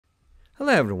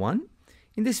Hello everyone.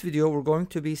 In this video we're going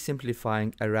to be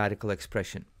simplifying a radical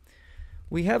expression.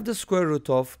 We have the square root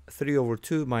of 3 over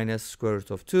 2 minus square root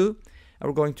of 2, and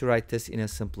we're going to write this in a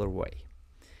simpler way.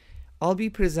 I'll be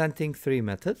presenting three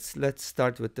methods. Let's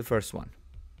start with the first one.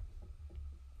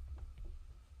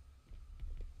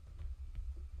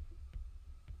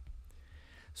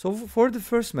 So for the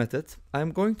first method,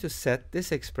 I'm going to set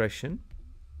this expression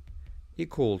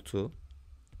equal to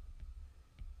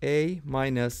a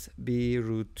minus b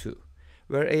root 2,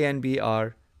 where a and b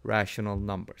are rational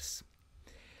numbers.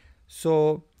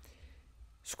 So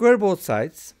square both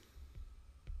sides.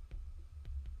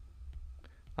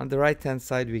 On the right hand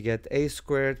side we get a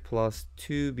squared plus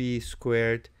 2b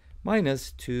squared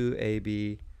minus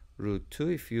 2ab root 2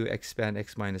 if you expand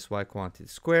x minus y quantity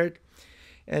squared.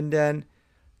 And then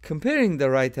comparing the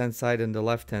right hand side and the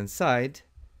left hand side,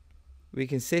 we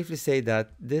can safely say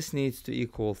that this needs to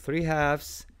equal 3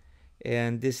 halves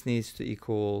and this needs to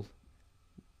equal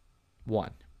 1.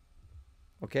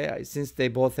 Okay, since they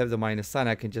both have the minus sign,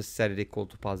 I can just set it equal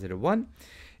to positive 1.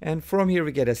 And from here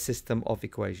we get a system of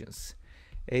equations.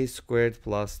 A squared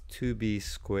plus 2b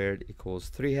squared equals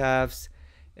 3 halves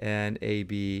and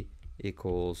ab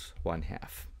equals 1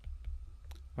 half.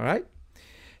 All right,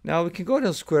 now we can go ahead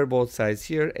and square both sides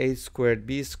here. A squared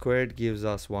b squared gives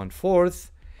us 1/4.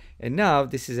 And now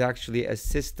this is actually a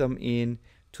system in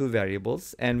two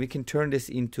variables, and we can turn this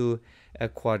into a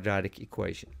quadratic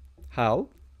equation. How?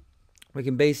 We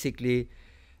can basically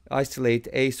isolate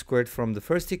a squared from the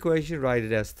first equation, write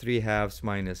it as 3 halves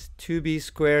minus 2b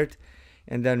squared,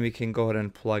 and then we can go ahead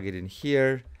and plug it in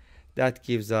here. That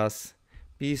gives us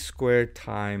b squared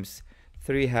times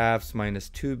 3 halves minus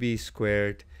 2b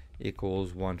squared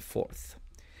equals 1/4.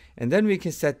 And then we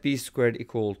can set b squared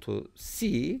equal to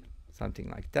c, something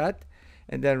like that,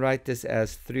 and then write this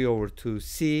as 3 over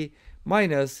 2c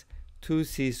minus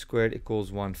 2c squared equals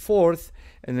 1/4.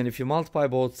 And then if you multiply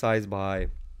both sides by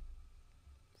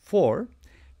 4,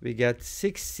 we get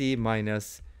 6c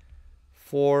minus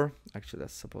 4. Actually,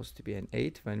 that's supposed to be an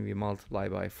 8 when we multiply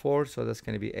by 4. So that's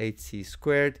going to be 8c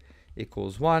squared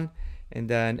equals 1. And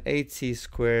then 8c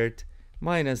squared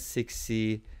minus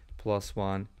 6c plus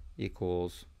 1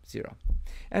 equals 0.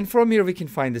 And from here we can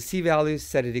find the c values,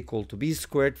 set it equal to b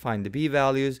squared, find the b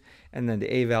values, and then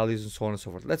the a values, and so on and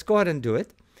so forth. Let's go ahead and do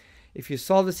it. If you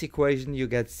solve this equation, you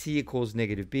get c equals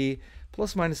negative b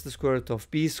plus minus the square root of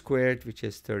b squared, which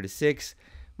is 36,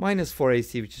 minus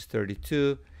 4ac, which is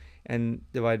 32, and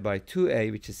divide by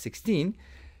 2a, which is 16.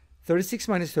 36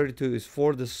 minus 32 is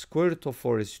 4. The square root of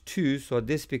 4 is 2, so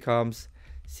this becomes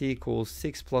c equals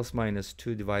 6 plus minus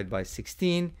 2 divided by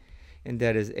 16, and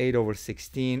that is 8 over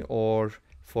 16 or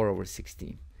 4 over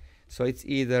 16. So it's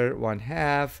either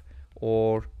 1/2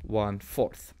 or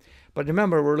 1/4. But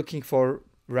remember, we're looking for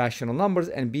rational numbers,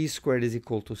 and b squared is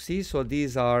equal to c. So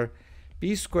these are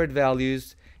b squared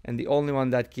values, and the only one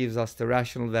that gives us the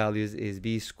rational values is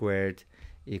b squared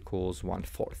equals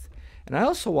 1/4. And I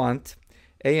also want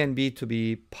a and b to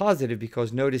be positive,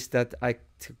 because notice that I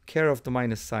took care of the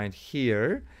minus sign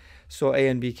here. So a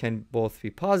and b can both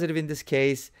be positive in this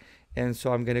case. And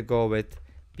so I'm going to go with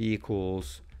b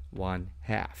equals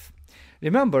 1/2.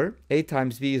 Remember, a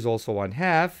times b is also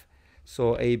 1/2.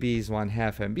 So ab is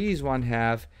 1/2 and b is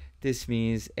 1/2. This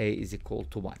means a is equal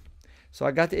to 1. So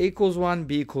I got a equals 1,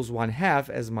 b equals 1/2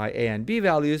 as my a and b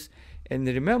values. And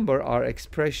remember our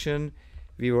expression,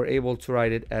 we were able to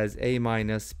write it as a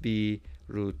minus b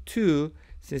root 2.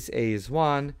 Since a is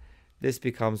 1, this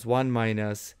becomes 1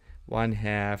 minus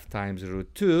 1/2 times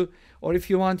root 2, or if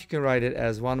you want, you can write it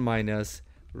as 1 minus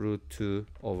root 2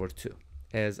 over 2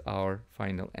 as our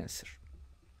final answer.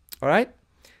 All right,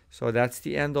 so that's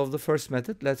the end of the first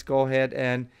method. Let's go ahead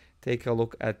and take a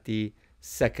look at the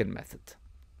second method.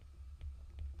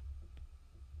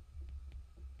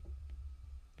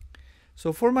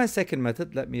 So for my second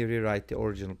method, let me rewrite the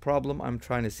original problem. I'm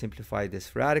trying to simplify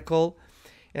this radical,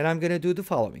 and I'm going to do the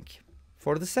following.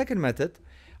 For the second method,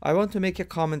 I want to make a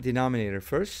common denominator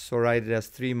first, so write it as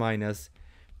 3 minus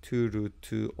 2 root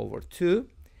 2 over 2,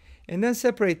 and then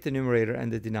separate the numerator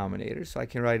and the denominator. So I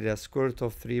can write it as square root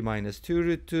of 3 minus 2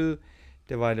 root 2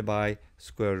 divided by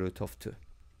square root of 2.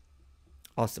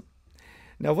 Awesome.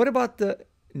 Now what about the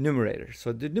numerator?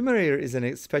 So the numerator is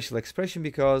a special expression,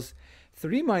 because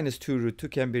 3 minus 2 root 2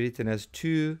 can be written as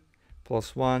 2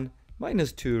 plus 1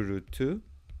 minus 2 root 2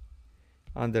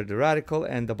 under the radical,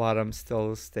 and the bottom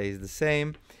still stays the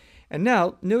same. And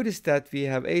now notice that we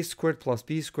have a squared plus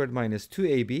b squared minus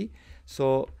 2ab.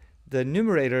 So the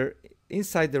numerator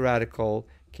inside the radical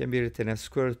can be written as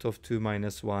square root of 2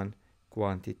 minus 1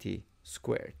 quantity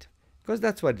squared, because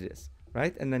that's what it is,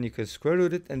 right? And then you can square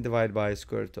root it and divide by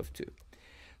square root of 2.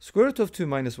 Square root of 2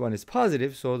 minus 1 is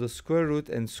positive, so the square root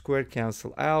and square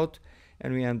cancel out,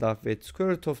 and we end up with square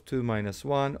root of 2 minus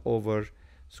 1 over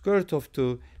square root of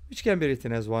 2, which can be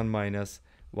written as 1 minus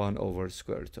 1 over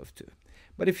square root of 2.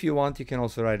 But if you want, you can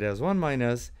also write it as 1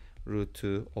 minus root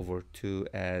 2 over 2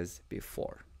 as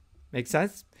before. Make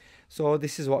sense? So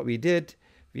this is what we did.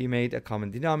 We made a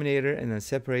common denominator and then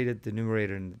separated the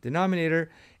numerator and the denominator.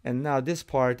 And now this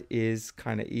part is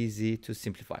kind of easy to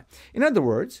simplify. In other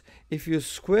words, if you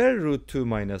square root 2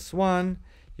 minus 1,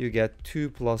 you get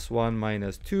 2 plus 1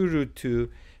 minus 2 root 2,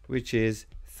 which is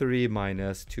 3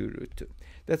 minus 2 root 2.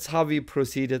 That's how we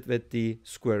proceeded with the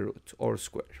square root or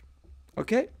square.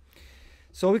 Okay?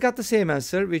 So we got the same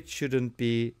answer, which shouldn't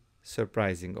be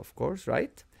surprising, of course,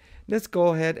 right? Let's go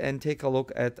ahead and take a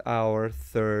look at our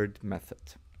third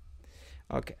method.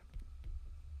 Okay.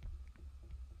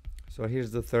 So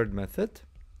here's the third method.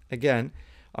 Again,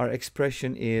 our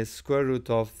expression is square root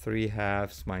of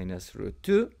 3/2 minus root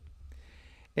 2.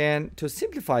 And to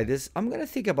simplify this, I'm going to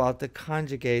think about the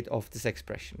conjugate of this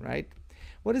expression, right?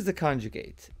 What is the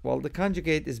conjugate? Well, the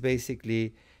conjugate is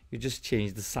basically you just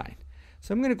change the sign.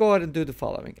 So I'm going to go ahead and do the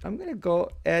following. I'm going to go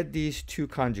add these two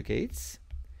conjugates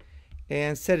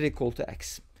and set it equal to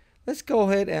x. Let's go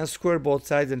ahead and square both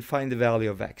sides and find the value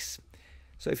of x.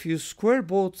 So if you square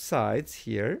both sides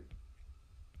here,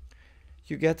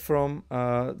 you get from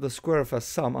the square of a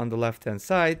sum on the left hand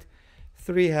side,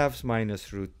 3/2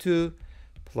 minus root 2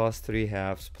 plus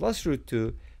 3/2 plus root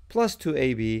 2 plus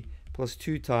 2ab plus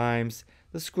 2 times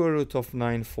the square root of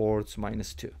 9/4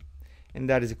 minus 2. And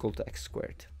that is equal to x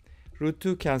squared. Root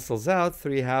 2 cancels out.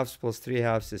 3/2 plus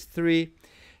 3/2 is 3.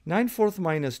 9/4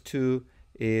 minus 2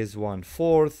 is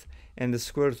 1/4. And the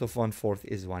square root of 1/4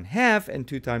 is 1/2. And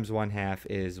 2 times 1/2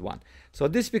 is 1. So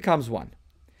this becomes 1.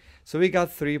 So we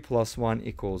got 3 plus 1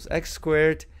 equals x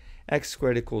squared. X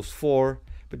squared equals 4.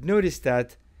 But notice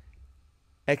that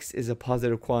x is a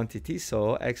positive quantity,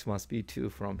 so x must be 2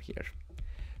 from here.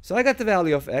 So I got the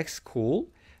value of x.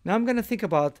 Cool. Now I'm going to think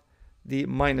about the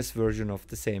minus version of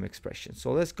the same expression.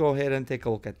 So let's go ahead and take a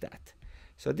look at that.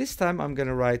 So this time I'm going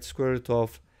to write square root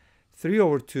of 3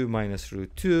 over 2 minus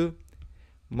root 2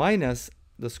 minus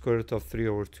the square root of 3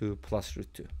 over 2 plus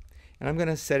root 2. And I'm going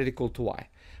to set it equal to y.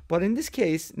 But in this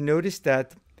case, notice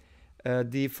that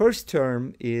the first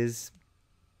term is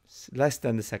less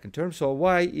than the second term. So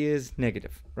y is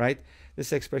negative, right?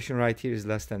 This expression right here is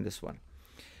less than this one.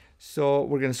 So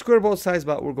we're going to square both sides,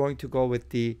 but we're going to go with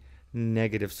the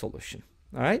negative solution.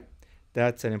 All right?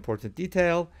 That's an important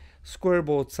detail. Square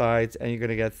both sides, and you're going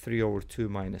to get 3 over 2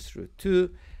 minus root 2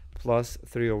 plus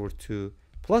 3 over 2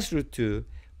 plus root 2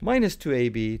 minus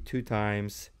 2ab, 2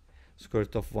 times square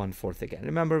root of 1/4 again.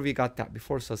 Remember, we got that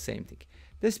before, so same thing.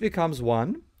 This becomes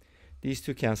 1. These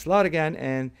two cancel out again,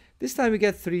 and this time we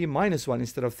get 3 minus 1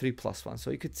 instead of 3 plus 1.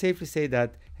 So you could safely say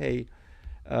that, hey,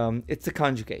 it's a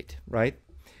conjugate, right?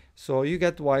 So you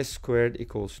get y squared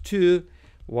equals 2,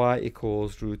 y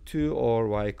equals root 2, or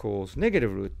y equals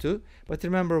negative root 2. But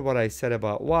remember what I said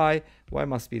about y. Y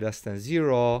must be less than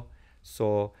 0,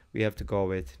 so we have to go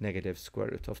with negative square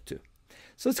root of 2.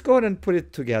 So let's go ahead and put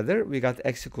it together. We got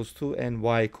x equals 2 and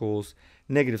y equals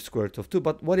negative square root of 2.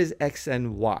 But what is x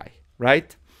and y,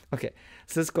 right? Okay,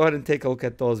 so let's go ahead and take a look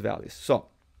at those values. So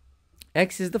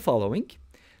x is the following.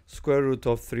 Square root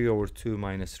of 3 over 2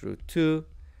 minus root 2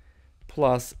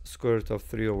 plus square root of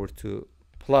 3 over 2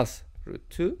 plus root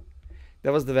 2.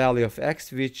 That was the value of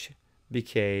x, which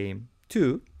became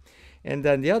 2. And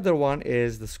then the other one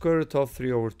is the square root of 3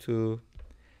 over 2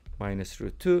 minus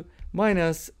root 2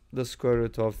 minus the square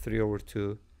root of 3 over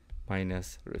 2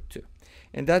 minus root 2.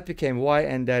 And that became y,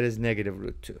 and that is negative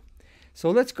root 2. So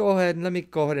let's go ahead and let me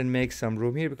go ahead and make some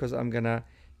room here, because I'm going to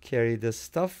carry this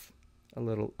stuff a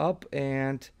little up,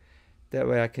 and that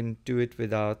way I can do it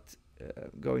without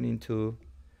going into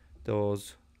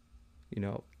those,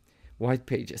 white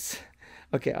pages.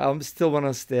 Okay, I still want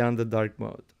to stay on the dark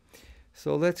mode.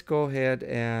 So let's go ahead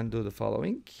and do the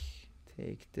following.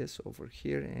 Take this over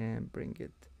here and bring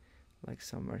it like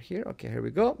somewhere here. Okay, here we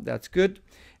go. That's good.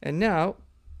 And now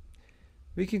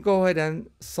we can go ahead and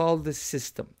solve this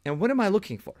system. And what am I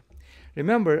looking for?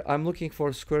 Remember, I'm looking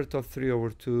for square root of 3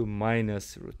 over 2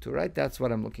 minus root 2, right? That's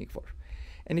what I'm looking for.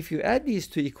 And if you add these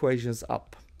two equations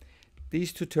up,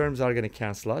 these two terms are going to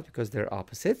cancel out because they're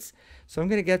opposites. So I'm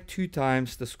going to get 2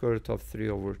 times the square root of 3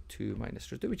 over 2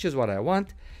 minus root 2, which is what I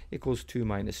want, equals 2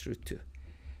 minus root 2.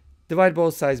 Divide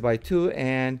both sides by 2,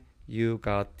 and you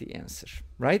got the answer,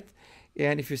 right?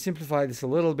 And if you simplify this a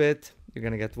little bit, you're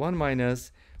going to get 1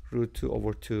 minus root 2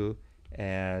 over 2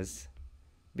 as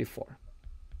before.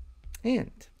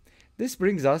 And this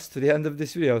brings us to the end of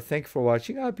this video. Thank you for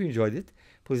watching. I hope you enjoyed it.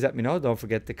 Please let me know. Don't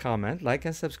forget to comment, like,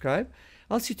 and subscribe.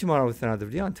 I'll see you tomorrow with another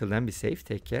video. Until then, be safe,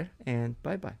 take care, and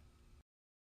bye-bye.